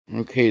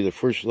Okay, the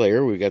first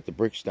layer, we got the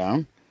bricks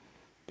down.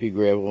 Pea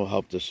gravel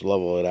helped us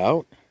level it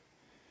out.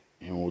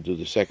 And we'll do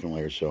the second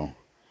layer. So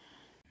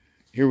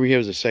here we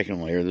have the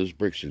second layer. Those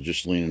bricks are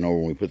just leaning over.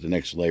 When we put the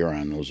next layer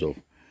on, those will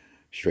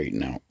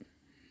straighten out.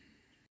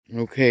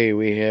 Okay,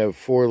 we have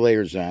 4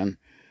 layers on.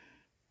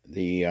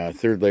 The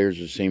third layer is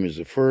the same as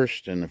the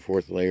first, and the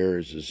fourth layer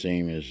is the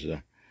same as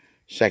the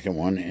second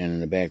one. And in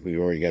the back, we've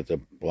already got the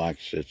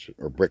blocks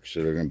or bricks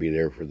that are going to be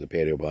there for the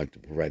patio block to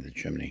provide the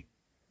chimney.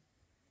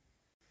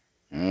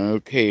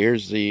 Okay,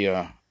 here's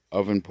the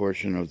oven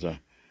portion of the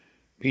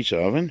pizza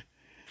oven.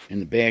 In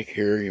the back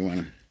here,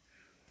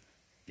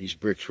 these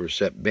bricks were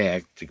set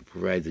back to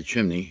provide the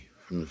chimney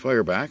from the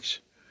firebox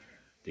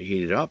to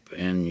heat it up,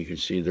 and you can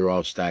see they're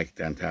all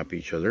stacked on top of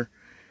each other.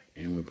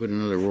 And we put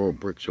another row of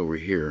bricks over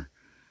here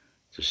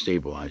to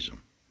stabilize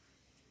them.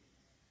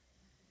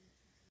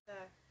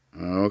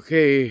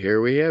 Okay, here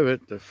we have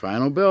it, the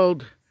final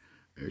build.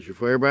 There's your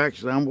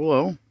firebox down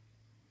below,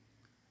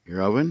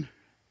 your oven,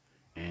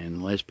 and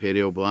the last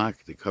patio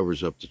block that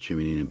covers up the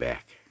chimney in the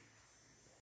back.